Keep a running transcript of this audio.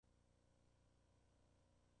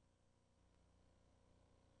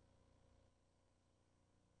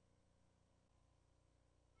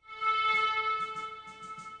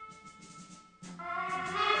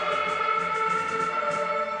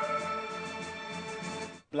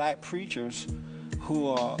Black preachers who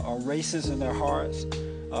are racist in their hearts.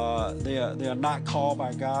 They are not called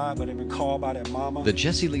by God, but they've been called by their mama. The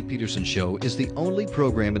Jesse Lee Peterson Show is the only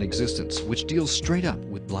program in existence which deals straight up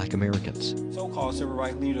with Black Americans. So-called civil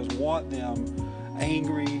rights leaders want them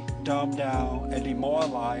angry, dumbed down, and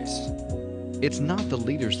demoralized. It's not the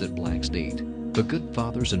leaders that Blacks need, but good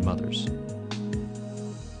fathers and mothers.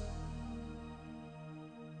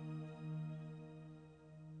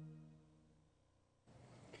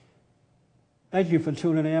 Thank you for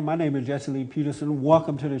tuning in. My name is Jesse Lee Peterson.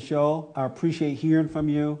 Welcome to the show. I appreciate hearing from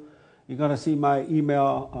you. You're going to see my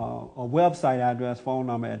email or website address, phone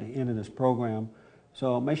number at the end of this program.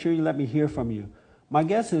 So make sure you let me hear from you. My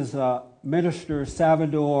guest is Minister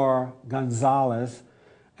Salvador Gonzalez,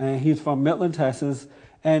 and he's from Midland, Texas.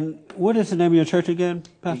 And what is the name of your church again,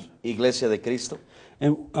 Pastor? Iglesia de Cristo.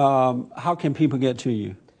 And how can people get to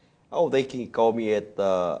you? Oh, they can call me at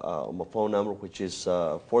my phone number, which is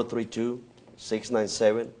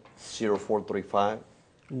 432-697-0435.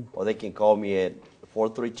 Or they can call me at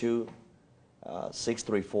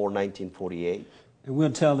 432-634-1948. And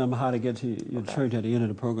we'll tell them how to get to your church at the end of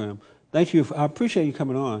the program. Thank you. I appreciate you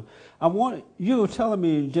coming on. You were telling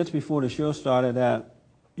me just before the show started that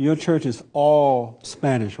your church is all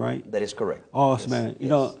Spanish, right? That is correct. All yes. Spanish. Yes. You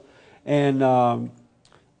know, and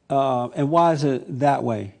why is it that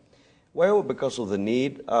way? Well, because of the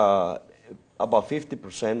need. About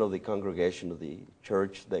 50% of the congregation of the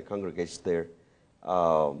church that congregates there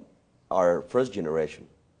are first generation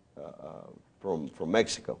from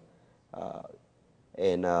Mexico.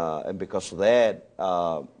 And because of that,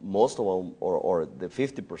 most of them, or the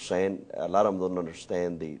 50%, a lot of them don't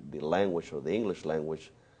understand the language or the English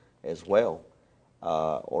language as well.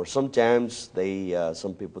 Or sometimes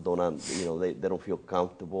some people don't, they don't feel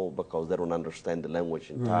comfortable because they don't understand the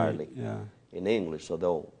language entirely in English. So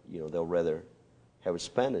they'll rather have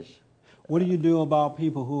Spanish. What do you do about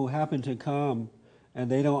people who happen to come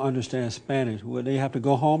and they don't understand Spanish? Would they have to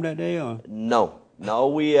go home that day, or? No,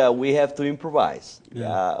 we have to improvise.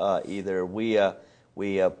 Yeah. Either we'll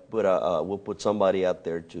put somebody out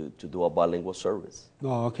there to do a bilingual service.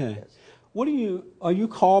 Oh, okay. Yes. Are you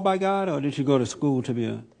called by God, or did you go to school to be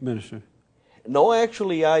a minister? No,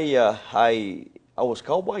 actually, I was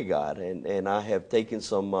called by God, and I have taken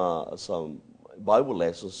some Bible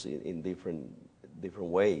lessons in different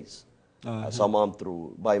ways. Some of them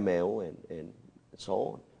through by mail and so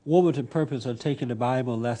on. What was the purpose of taking the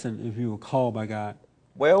Bible lesson if you were called by God?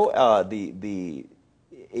 Well,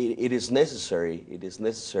 it is necessary. It is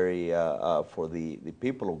necessary for the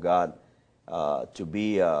people of God to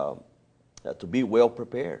be well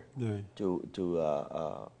prepared, Right. to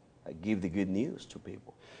give the good news to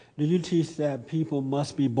people. Did you teach that people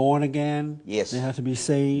must be born again? Yes. They have to be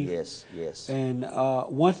saved? Yes, yes. And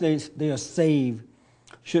once they are saved,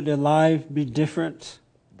 should their life be different?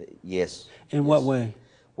 Yes. In what way?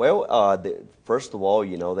 Well, first of all,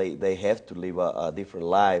 they have to live a different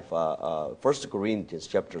life. 1 Corinthians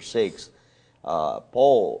chapter 6,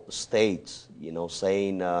 Paul states,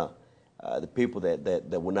 saying the people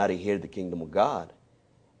that will not inherit the kingdom of God,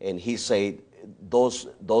 and he said those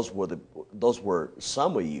were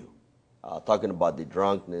some of you, talking about the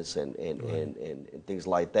drunkenness and things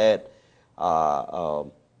like that.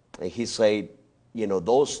 And he said,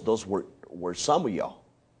 those were some of y'all.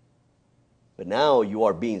 But now you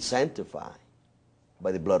are being sanctified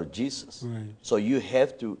by the blood of Jesus. Right. So you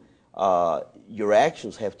have to, your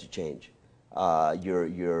actions have to change,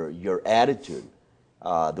 your attitude,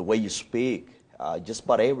 the way you speak, just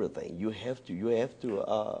about everything. You have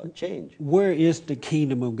to change. Where is the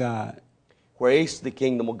kingdom of God? Where is the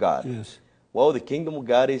kingdom of God? Yes. Well, the kingdom of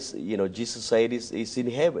God is, Jesus said is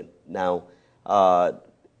in heaven. Now,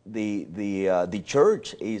 the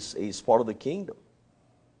church is part of the kingdom.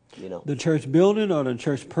 The church building or the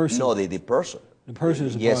church person? No, the person. The person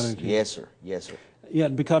is a part of the kingdom. Yes, sir. Yes, sir. Yeah,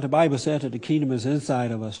 because the Bible says that the kingdom is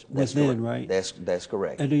inside of us, That's within, correct. right? That's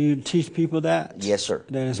correct. And do you teach people that? Yes, sir.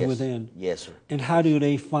 That is yes. within? Yes, sir. And how do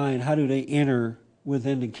they enter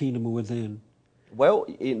within the kingdom of within? Well,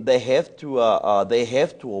 they have to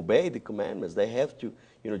obey the commandments. They have to,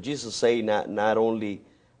 Jesus say not only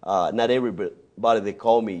not everybody they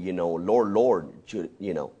call me, Lord, Lord, should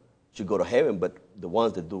go to heaven, but the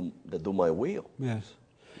ones that do my will. Yes.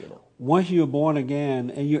 Once you're born again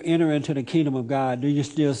and you enter into the kingdom of God, do you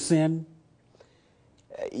still sin?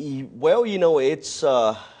 Well, it's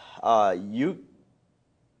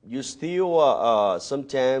you still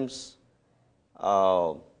sometimes.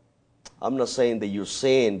 I'm not saying that you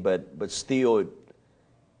sin, but still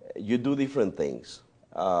you do different things.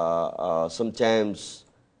 Sometimes,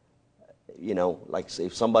 like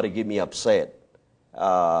if somebody get me upset,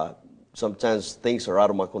 sometimes things are out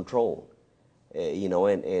of my control. You know,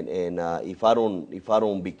 and if I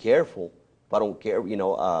don't be careful, if I don't care, you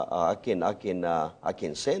know, I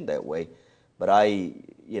can sin that way, but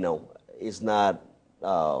you know, it's not.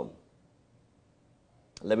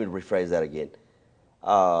 Let me rephrase that again.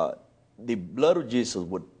 The blood of Jesus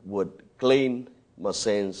would clean my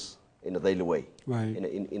sins in a daily way, Right.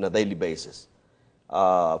 in a daily basis.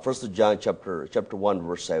 First John chapter 1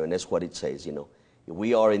 verse 7. That's what it says. You know, if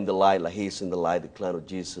we are in the light, like He is in the light, the blood of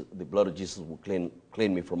Jesus will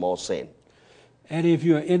clean me from all sin. And if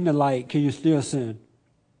you're in the light, can you still sin?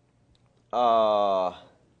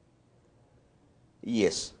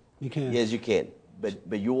 Yes. You can. Yes, you can.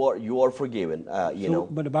 But you are forgiven. You know.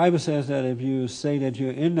 But the Bible says that if you say that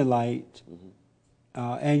you're in the light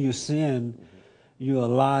and you sin, you're a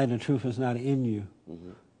lie, and the truth is not in you.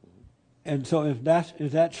 And so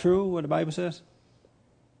is that true, what the Bible says?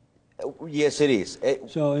 Yes, it is.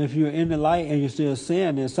 So if you're in the light and you still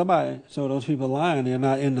sin, then so those people lying, they're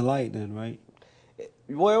not in the light then, right?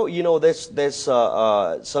 Well, you know, that's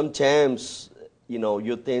sometimes, you know,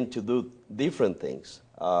 you tend to do different things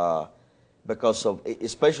because of,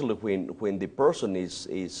 especially when the person is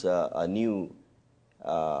a new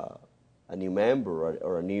member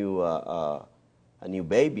or a new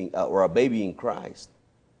baby or a baby in Christ.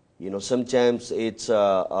 You know, sometimes it's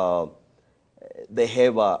they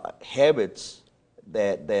have habits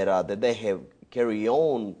that they have carried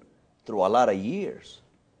on through a lot of years.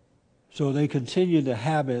 So they continue the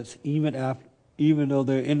habits even though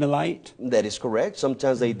they're in the light? That is correct.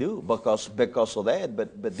 Sometimes they do because of that.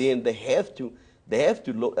 But then they have to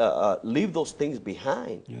leave those things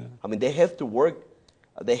behind. Yeah. I mean, they have to work.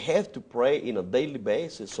 They have to pray in a daily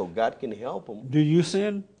basis so God can help them. Do you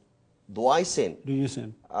sin? Do I sin? Do you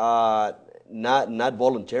sin? Not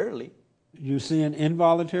voluntarily. You sin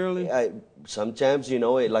involuntarily? Sometimes, you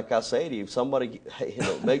know, like I said, if somebody, you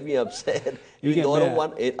know, make me upset, You get I don't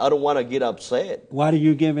mad. I don't want to get upset. Why do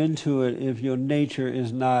you give into it if your nature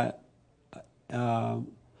is not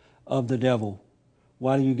of the devil?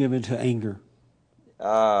 Why do you give into anger?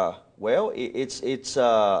 Well,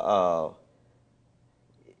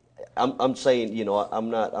 I'm saying, you know, I'm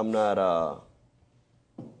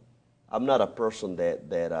not a person that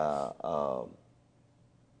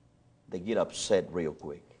they get upset real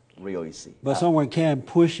quick, real easy. But someone can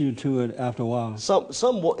push you to it after a while. Yes.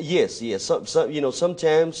 Some you know,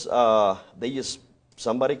 sometimes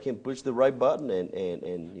somebody can push the right button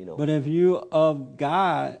and you know. But if you of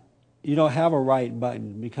God, you don't have a right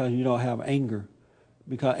button because you don't have anger.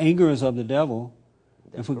 Because anger is of the devil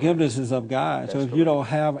and forgiveness is of God. So if you don't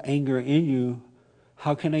have anger in you,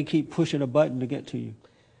 how can they keep pushing a button to get to you?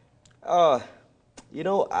 You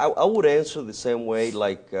know, I would answer the same way.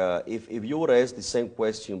 Like if you would ask the same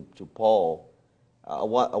question to Paul, I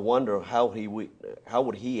wonder how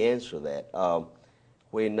would he answer that?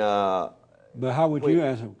 But how would you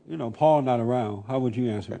answer? You know, Paul not around. How would you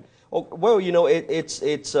answer it? Oh, well, you know, it's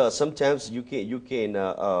sometimes you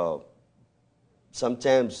can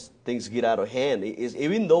sometimes things get out of hand.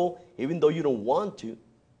 Even though you don't want to,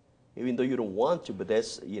 but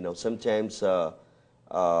that's, you know, sometimes.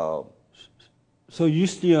 So you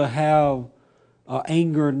still have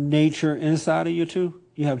anger nature inside of you too?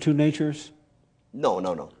 You have two natures? No.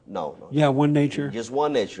 You have one nature? Just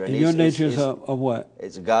one nature. And your nature is of what?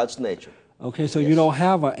 It's God's nature. Okay, so Yes. you don't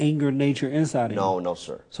have an anger nature inside of you? No,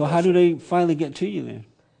 sir. So No, how sir. do they finally get to you then?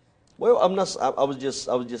 Well, I'm not. I was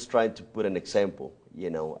just trying to put an example. You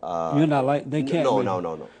know. You're not like, they can't. No, really.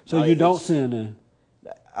 no. So you don't sin then?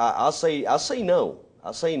 I'll say no.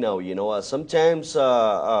 I say no. You know, sometimes,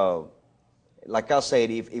 like I said,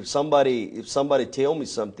 if somebody tell me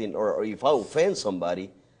something, or if I offend somebody,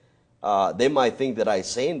 they might think that I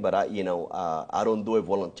sin, but I don't do it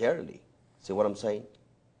voluntarily. See what I'm saying?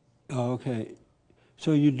 Oh, okay.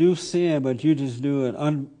 So you do sin, but you just do it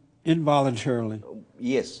involuntarily.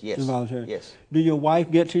 Yes. Involuntarily. Yes. Do your wife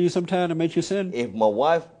get to you sometime to make you sin? If my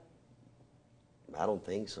wife, I don't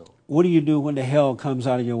think so. What do you do when the hell comes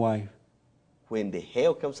out of your wife? When the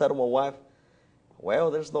hell comes out of my wife,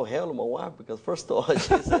 well, there's no hell in my wife because first of all,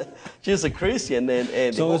 she's a Christian,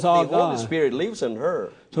 and So the it's all Holy gone. Spirit lives in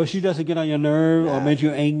her. So she doesn't get on your nerve or make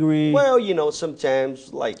you angry? Well, you know,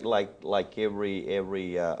 sometimes, like every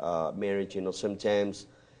marriage, you know, sometimes,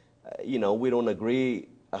 you know, we don't agree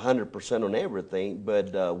 100% on everything,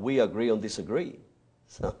 but we agree on disagree.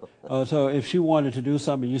 So. So if she wanted to do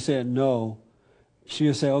something, you said no, she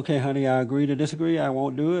would say, "Okay, honey, I agree to disagree. I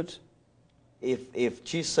won't do it." If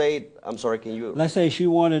she said, I'm sorry, can you? Let's say she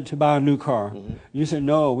wanted to buy a new car. You said,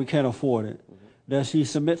 "No, we can't afford it." Does she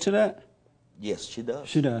submit to that? Yes, she does.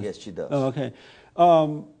 She does? Yes, she does. Oh, okay.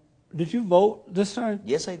 Did you vote this time?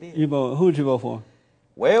 Yes, I did. You vote. Who did you vote for?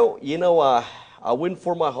 Well, I went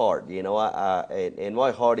for my heart. And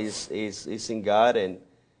my heart is in God,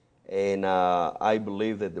 and I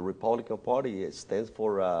believe that the Republican Party stands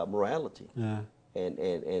for morality. Yeah.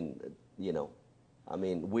 And I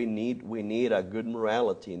mean, we need a good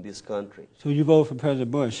morality in this country. So you voted for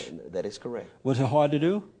President Bush. And that is correct. Was it hard to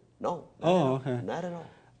do? No. Oh, okay. Not at all.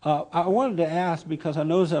 I wanted to ask, because I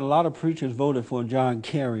noticed that a lot of preachers voted for John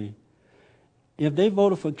Kerry. If they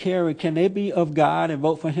voted for Kerry, can they be of God and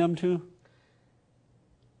vote for him too?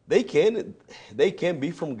 They can be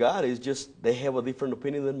from God. It's just they have a different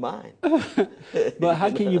opinion than mine. But how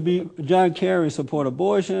can you be? John Kerry support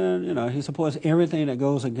abortion. He supports everything that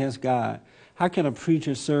goes against God. How can a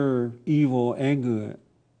preacher serve evil and good?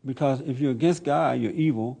 Because if you're against God, you're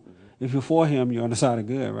evil. Mm-hmm. If you're for him, you're on the side of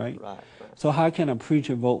good, right? Right. So how can a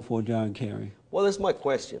preacher vote for John Kerry? Well, that's my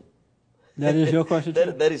question. That is your question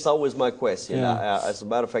too? That is always my question. Yeah. As a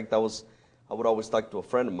matter of fact, I would always talk to a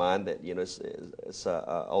friend of mine that is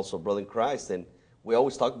also a brother in Christ, and we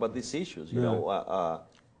always talk about these issues.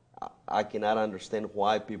 I cannot understand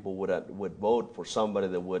why people would vote for somebody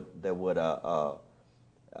that would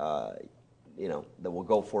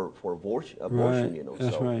go for abortion. Right.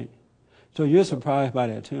 That's right. So you're surprised by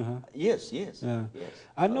that too, huh? Yes. Yeah.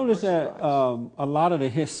 I noticed that a lot of the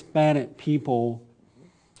Hispanic people,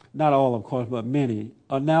 not all of course, but many,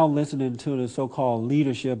 are now listening to the so-called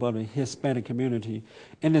leadership of the Hispanic community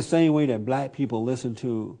in the same way that black people listen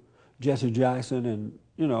to Jesse Jackson and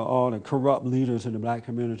all the corrupt leaders in the black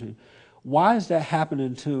community. Why is that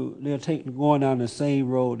happening they're going down the same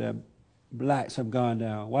road that blacks have gone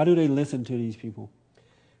down? Why do they listen to these people?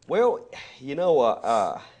 Well,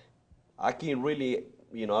 I can't really,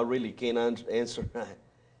 I really can't answer,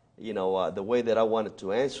 the way that I wanted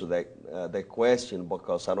to answer that question,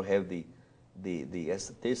 because I don't have the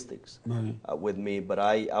statistics with me. But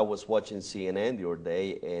I was watching CNN the other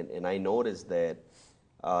day, and I noticed that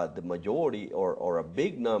the majority or a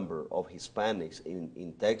big number of Hispanics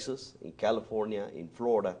in Texas, in California, in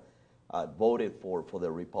Florida, voted for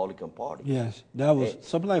the Republican Party. Yes, that was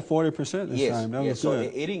something like 40% this time. That was so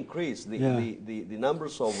good. it increased. The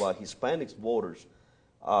numbers of Hispanics voters,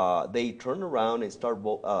 they turn around and start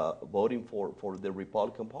voting for the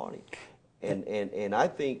Republican Party. And I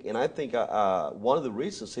think one of the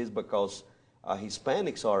reasons is because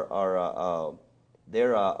Hispanics are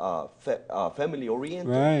family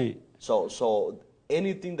oriented. Right. So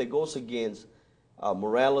anything that goes against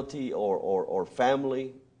morality or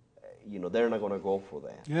family, they're not going to go for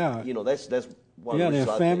that. Yeah. That's one of the they're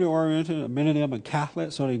reasons. family oriented. Many of them are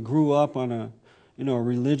Catholic, so they grew up on a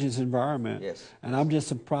religious environment. Yes. And I'm just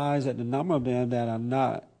surprised at the number of them that are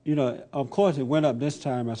not. Of course, it went up this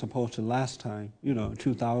time as opposed to last time.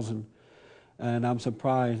 2000. And I'm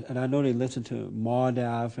surprised. And I know they listen to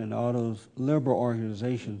MARDAF and all those liberal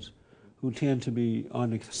organizations who tend to be on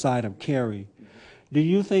the side of Kerry. Do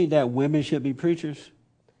you think that women should be preachers?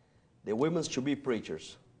 The women should be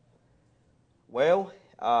preachers. Well,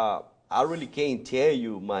 I really can't tell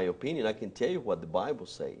you my opinion. I can tell you what the Bible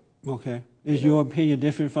says. Okay. Is your opinion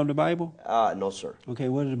different from the Bible? No, sir. Okay.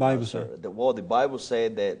 What does the Bible say? The Bible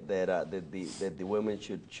said that the women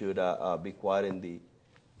should be quiet in the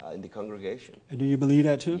congregation. And do you believe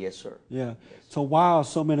that too? Yes, sir. Yeah. Yes. So why are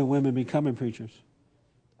so many women becoming preachers?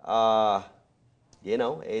 It's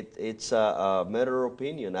a matter of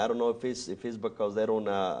opinion. I don't know if it's because they don't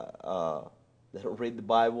read the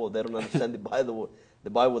Bible, or they don't understand the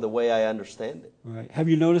Bible the way I understand it. Right. Have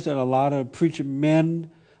you noticed that a lot of preacher men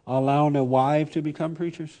are allowing their wives to become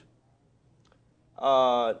preachers?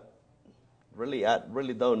 Really, I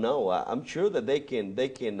really don't know. I'm sure that they can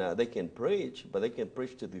preach, but they can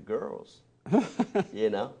preach to the girls, but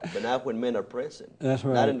not when men are present. That's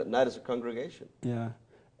right. Not as a congregation. Yeah.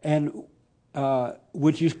 And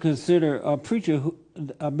would you consider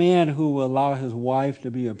a man who will allow his wife to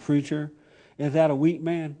be a preacher, is that a weak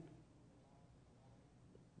man?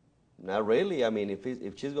 Not really. I mean, if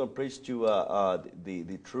she's going to preach to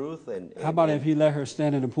the truth and how about if he let her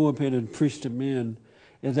stand in the pulpit and preach to men?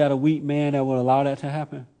 Is that a weak man that would allow that to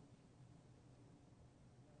happen?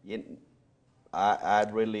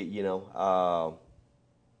 I'd really, I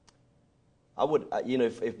would,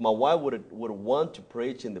 if my wife would want to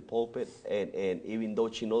preach in the pulpit, and even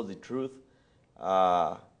though she knows the truth,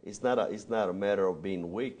 it's not a matter of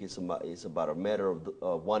being weak. It's about a matter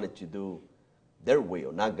of wanting to do their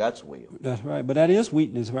will, not God's will. That's right. But that is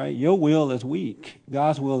weakness, right? Your will is weak.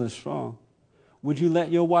 God's will is strong. Would you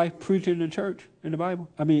let your wife preach in the church, in the Bible?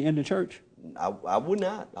 I mean, in the church? I would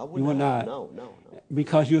not. I would You would not. No.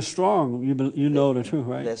 Because you're strong. You know the truth,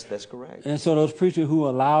 right? That's correct. And so those preachers who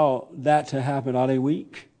allow that to happen, are they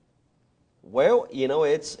weak? Well,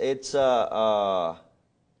 it's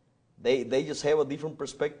they just have a different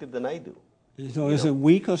perspective than I do. So is it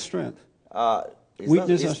weak or strength? It's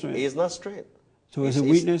Weakness not, or strength? It's not strength. So is it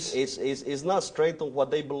weakness? It's not strength on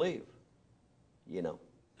what they believe.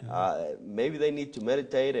 Maybe they need to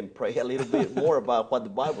meditate and pray a little bit more about what the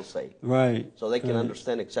Bible says. Right. So they can right.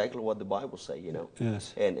 understand exactly what the Bible says,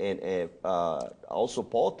 Yes. And also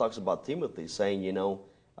Paul talks about Timothy saying,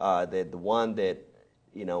 that the one that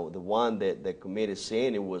committed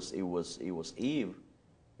sin, it was Eve.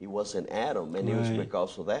 It wasn't Adam, and it was Right.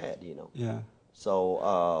 because of that, Yeah.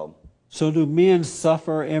 So So do men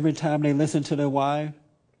suffer every time they listen to their wife?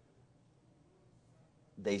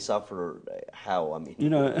 they suffer how? I mean,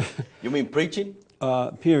 you mean preaching?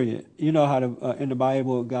 Period. You know how in the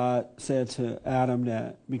Bible God said to Adam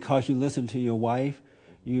that because you listen to your wife,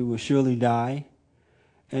 you will surely die.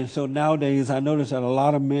 And so nowadays I notice that a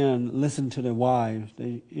lot of men listen to their wives.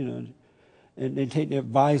 They, and they take the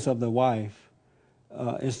advice of the wife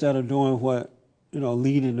instead of doing what,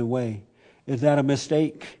 leading the way. Is that a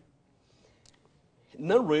mistake?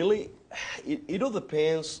 Not really. It all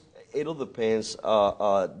depends. It all depends.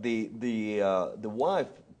 The wife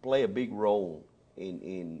play a big role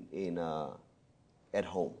in at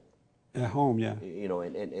home. At home, yeah.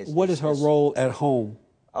 And What is her role at home?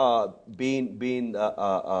 Being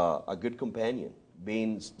a good companion,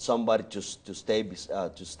 being somebody to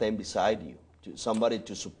stand beside you, somebody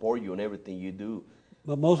to support you in everything you do.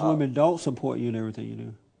 But most women don't support you in everything you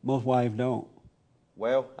do. Most wives don't.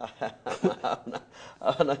 Well,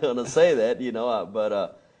 I'm not gonna say that,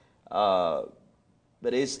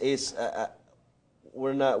 but it's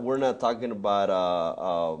we're not talking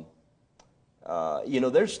about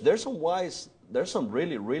there's some wise, there's some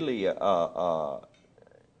really what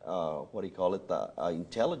do you call it,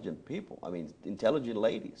 intelligent people. I mean, intelligent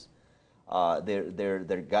ladies.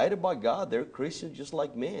 They're guided by God. They're Christians just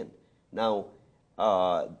like men. Now,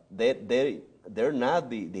 they're not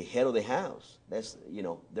the head of the house. That's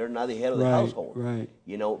they're not the head of the household. Right.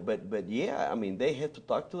 But yeah, I mean, they have to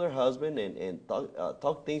talk to their husband and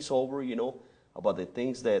talk things over. About the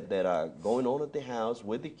things that are going on at the house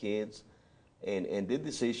with the kids, and the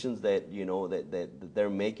decisions that that they're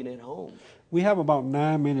making at home. We have about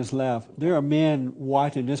 9 minutes left. There are men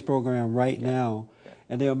watching this program right now,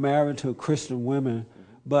 and they're married to Christian women,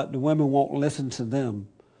 but the women won't listen to them.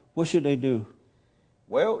 What should they do?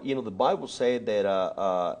 Well, the Bible said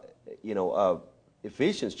that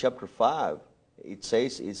Ephesians chapter 5, it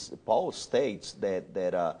says, Paul states that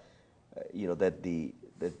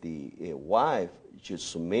the wife should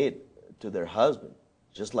submit to their husband,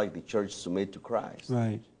 just like the church submit to Christ.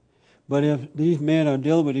 Right. But if these men are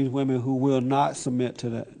dealing with these women who will not submit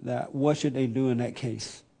to that, what should they do in that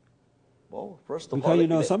case? Well, first of all,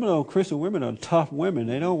 because some of those Christian women are tough women.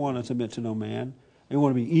 They don't want to submit to no man. They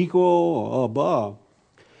want to be equal or above.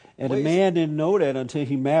 And the man didn't know that until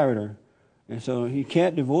he married her. And so he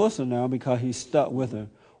can't divorce her now because he's stuck with her.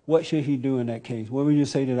 What should he do in that case? What would you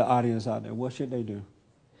say to the audience out there? What should they do?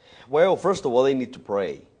 Well, first of all, they need to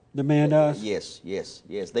pray. The man does? Yes.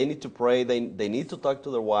 They need to pray. They need to talk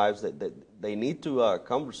to their wives. They need to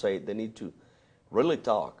conversate. They need to really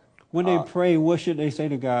talk. When they pray, what should they say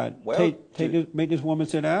to God? Well, make this woman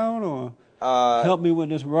sit down, or help me with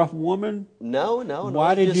this rough woman? No.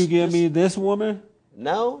 Why did you give me this woman?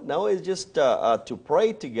 No. It's just to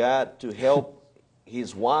pray to God to help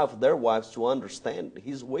their wives, to understand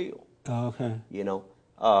His will. Okay.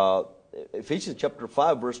 Ephesians chapter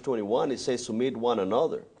 5, verse 21, it says, submit one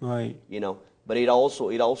another. Right. But it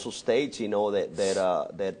also states,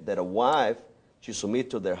 that a wife should submit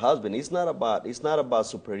to their husband. It's not about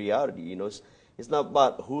superiority. It's not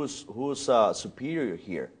about who's superior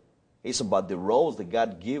here. It's about the roles that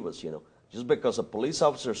God gives us. Just because a police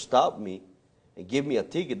officer stopped me and give me a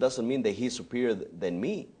ticket doesn't mean that he's superior than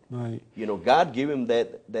me. Right. God gave him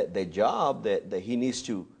that job that he needs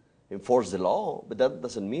to enforce the law, but that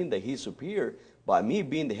doesn't mean that he's superior. By me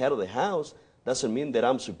being the head of the house doesn't mean that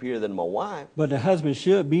I'm superior than my wife. But the husband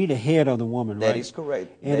should be the head of the woman, right? That is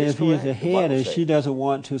correct. And if he is the head and she doesn't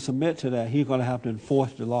want to submit to that, he's going to have to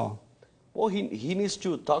enforce the law. Well, he needs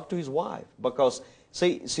to talk to his wife, because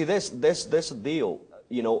see that's the deal.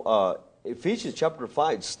 Ephesians chapter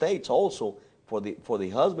 5 states also for the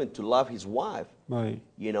husband to love his wife. Right.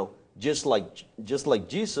 Just like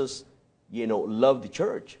Jesus, loved the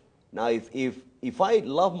church. Now, if I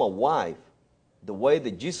love my wife the way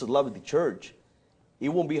that Jesus loved the church, it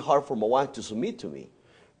won't be hard for my wife to submit to me.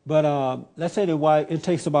 But let's say the wife, it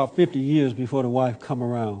takes about 50 years before the wife come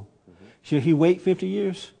around. Should he wait 50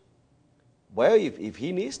 years? Well, if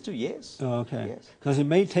he needs to, yes. Oh, okay. Yes. Because it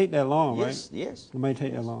may take that long, Yes, right? yes. It may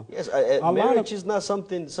take that long. Yes, lot marriage of- is not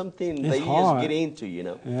something that you It's just hard. get into, you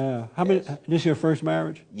know. Yeah. How many? This your first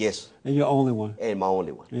marriage? Yes, And your only one? and my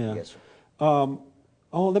only one. Yeah. Yes, sir.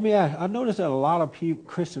 Oh, let me ask. I noticed that a lot of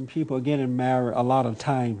Christian people are getting married a lot of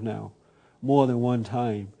times now, more than one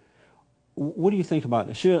time. What do you think about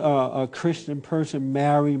that? Should a Christian person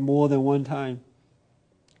marry more than one time?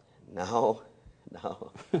 No,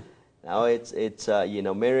 no, no. It's you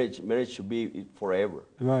know, marriage should be forever.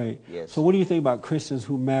 Right. Yes. So what do you think about Christians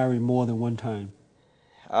who marry more than one time?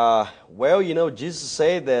 Well, you know, Jesus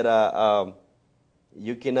said that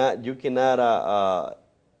you cannot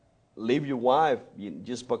leave your wife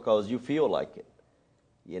just because you feel like it.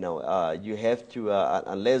 You know, you have to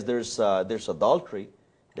unless there's adultery,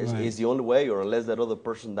 Right. is the only way, or unless that other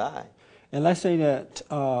person die. And let's say that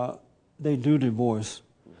they do divorce,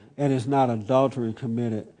 and it's not adultery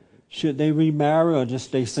committed. Should they remarry or just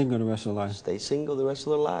stay single the rest of their life? Stay single the rest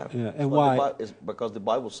of their life. Yeah, That's and what why? It's because the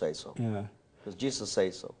Bible says so. Yeah. Because Jesus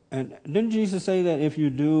says so. And didn't Jesus say that if you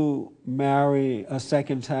do marry a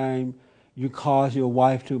second time, you cause your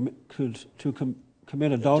wife to commit adultery? To or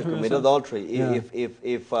commit something? adultery. Yeah.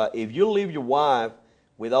 If you leave your wife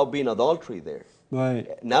without being adultery there,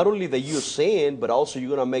 Right. not only that you sin, but also you're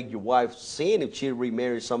gonna make your wife sin if she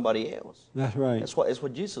remarries somebody else. That's right. That's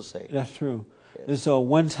what Jesus said. That's true. Yes. And so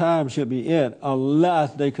one time should be it,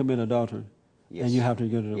 unless they commit adultery, Yes. and you have to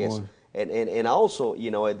get a divorce. Yes. And also,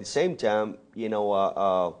 you know, at the same time, you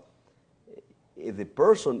know,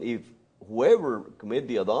 if whoever commit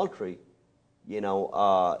the adultery, you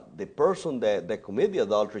know, the person that commit the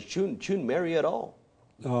adultery shouldn't marry at all.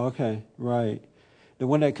 Oh, okay, right. The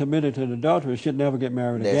one that committed to the adultery should never get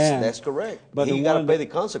married again. That's correct. But He the got to one pay that-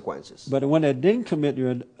 the consequences. But the one that didn't commit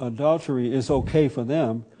the adultery is okay for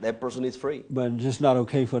them, That person is free. but just not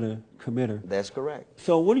okay for the committer. That's correct.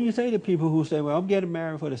 So what do you say to people who say, well, I'm getting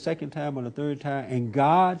married for the second time or the third time, and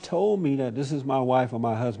God told me that this is my wife or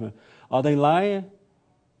my husband? Are they lying?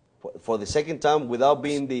 For the second time, without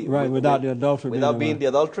being the Without the adultery being without in being mind. the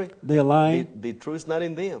adultery, They're lying? the truth is not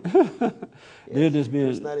in them. They're just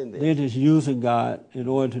it's not in they're there. just using God in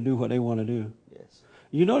order to do what they want to do. Yes,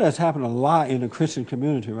 You know that's happened a lot in the Christian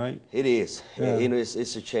community, right? it is. Yeah. You know, it's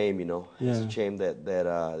a shame. You know, it's Yeah. a shame that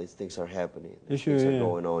these things are happening. It These sure things are is.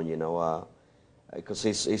 going on. You know, because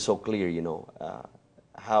it's so clear. You know,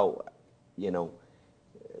 how, you know,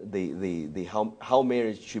 the how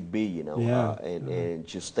marriage should be. You know, Yeah. and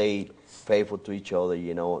to stay faithful to each other.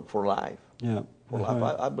 You know, for life. Yeah. For that's life.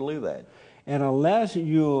 right. I believe that. And unless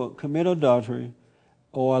you commit adultery,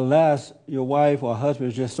 or unless your wife or husband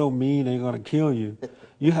is just so mean they're going to kill you,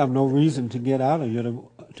 you have no reason to get out of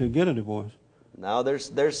to get a divorce. Now there's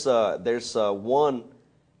one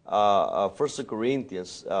 1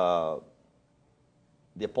 Corinthians. The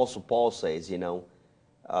Apostle Paul says, you know,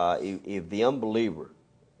 if the unbeliever,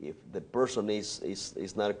 if the person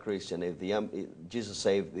is not a Christian, Jesus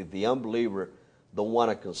said, if the unbeliever don't want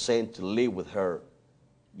to consent to live with her,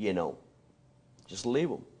 you know, just leave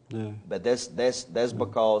them. Yeah. But that's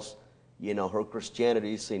because, you know, her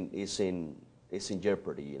Christianity is in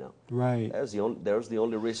jeopardy. You know. Right. There's the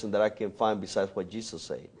only reason that I can find besides what Jesus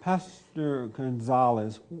said. Pastor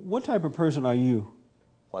Gonzalez, what type of person are you?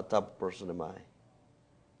 What type of person am I?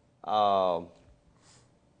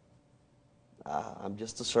 I'm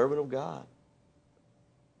just a servant of God.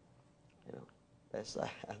 You know, that's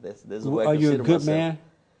the way I Are you a consider good myself.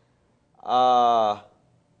 man?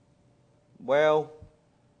 Well,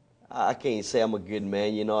 I can't say I'm a good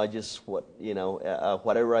man. You know, I just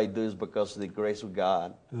whatever I do is because of the grace of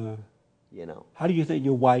God. You know. How do you think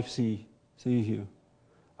your wife sees you?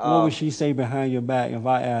 What would she say behind your back if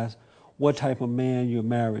I asked what type of man you're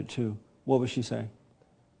married to? What would she say?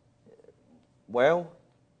 Well,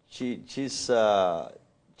 she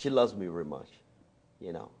loves me very much,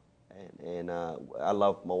 you know, and I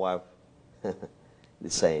love my wife the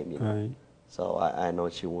same, you know. Right. So I know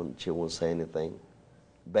she won't say anything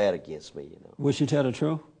bad against me, you know. Would she tell the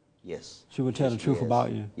truth? Yes. She would tell the truth Yes.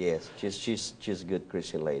 about you? Yes. She's a good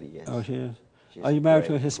Christian lady. Yes. Oh, she is? She's Are you married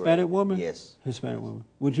to a great, Hispanic great. woman? Yes. Hispanic woman.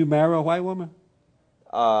 Would you marry a white woman?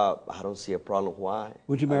 I don't see a problem. Why?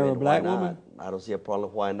 Would you I marry a mean, black why not? woman? I don't see a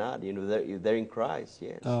problem. Why not? You know, if they're in Christ,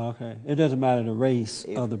 yes. Oh, okay. It doesn't matter the race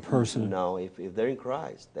of the person. No, if they're in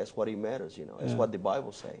Christ, that's what it matters. You know, that's Yeah. what the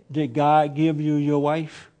Bible says. Did God give you your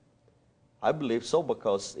wife? I believe so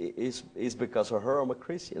because it's because of her I'm a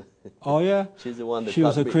Christian. Oh yeah. She's the one that She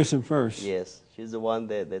was taught a me. Christian first. Yes, she's the one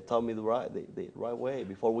that taught me the right way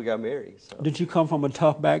before we got married. So. Did you come from a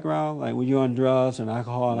tough background? Like were you on drugs and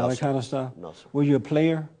alcohol and No, all that sir. kind of stuff? No, sir. Were you a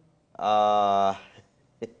player? I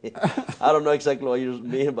don't know exactly what you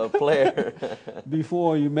mean by player.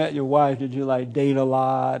 Before you met your wife, did you like date a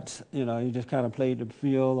lot? You know, you just kind of played the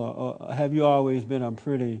field, or have you always been a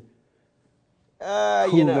pretty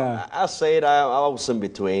cool you know, guy? I said I was in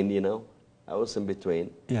between. You know, I was in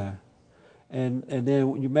between. Yeah. And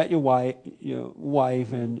then you met your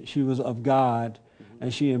wife, and she was of God,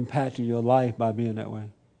 and she impacted your life by being that way.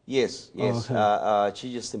 Yes, yes. Okay.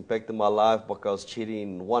 She just impacted my life because she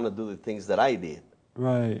didn't want to do the things that I did.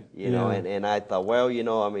 Right. You know, and I thought, well, you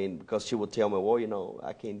know, I mean, because she would tell me, well, you know,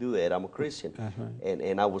 I can't do that. I'm a Christian. That's right.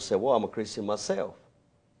 And I would say, well, I'm a Christian myself.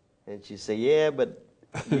 And she said, yeah, but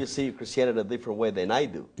you see Christianity a different way than I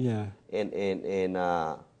do. Yeah. And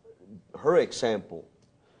her example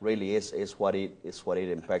really is what it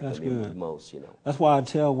impacted That's me good. the most, you know. That's why I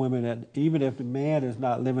tell women that even if the man is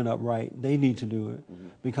not living up right, they need to do it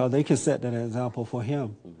because they can set that example for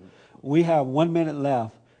him. We have 1 minute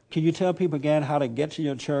left. Can you tell people again how to get to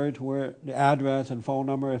your church, where the address and phone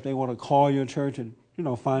number if they want to call your church and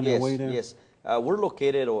find their way there? Yes, we're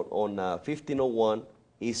located on 1501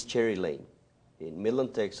 East Cherry Lane in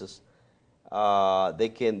Midland, Texas.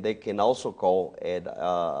 They can also call at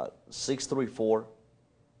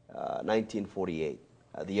 634-1948.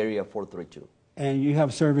 The area 432. And you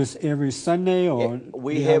have service every Sunday, or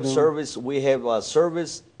we have service. We have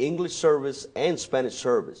service, English service, and Spanish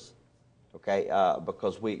service. Okay,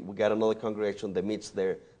 because we got another congregation that meets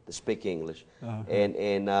there to speak English,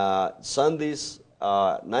 and Sundays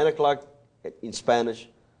 9 o'clock in Spanish,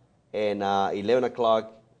 and 11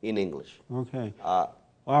 o'clock in English. Okay. Well,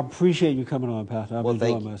 I appreciate you coming on, Pastor. I've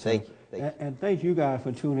enjoyed myself. Thank you. And thank you guys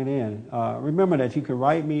for tuning in. Remember that you can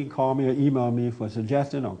write me, call me, or email me for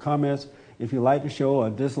suggestions or comments. If you like the show or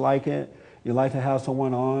dislike it, you'd like to have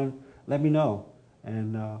someone on, let me know.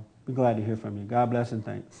 And be glad to hear from you. God bless and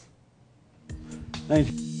thanks.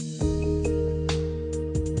 Thank you.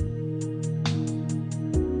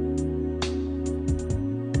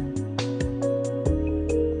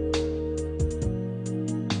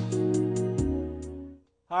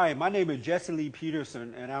 Hi, my name is Jesse Lee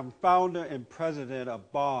Peterson, and I'm founder and president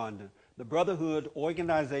of BOND, the Brotherhood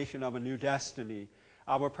Organization of a New Destiny.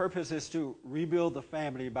 Our purpose is to rebuild the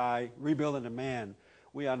family by rebuilding the man.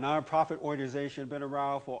 We are a nonprofit organization, been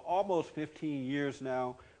around for almost 15 years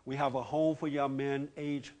now. We have a home for young men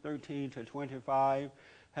aged 13 to 25,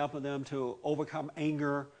 helping them to overcome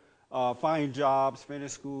anger, find jobs,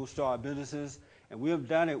 finish school, start businesses, and we have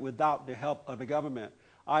done it without the help of the government.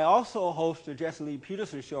 I also host the Jesse Lee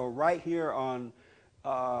Peterson Show right here on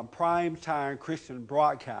Prime Time Christian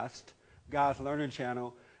Broadcast, God's Learning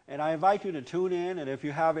Channel, and I invite you to tune in, and if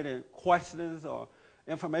you have any questions or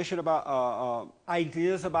information about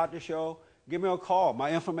ideas about the show, give me a call.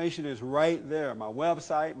 My information is right there, my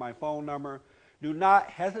website, my phone number. Do not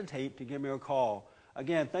hesitate to give me a call.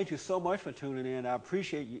 Again, thank you so much for tuning in. I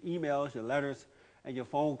appreciate your emails, your letters, and your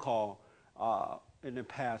phone call in the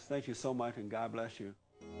past. Thank you so much, and God bless you.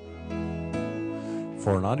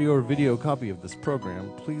 For an audio or video copy of this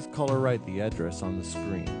program, please call or write the address on the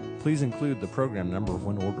screen. Please include the program number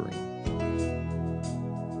when ordering.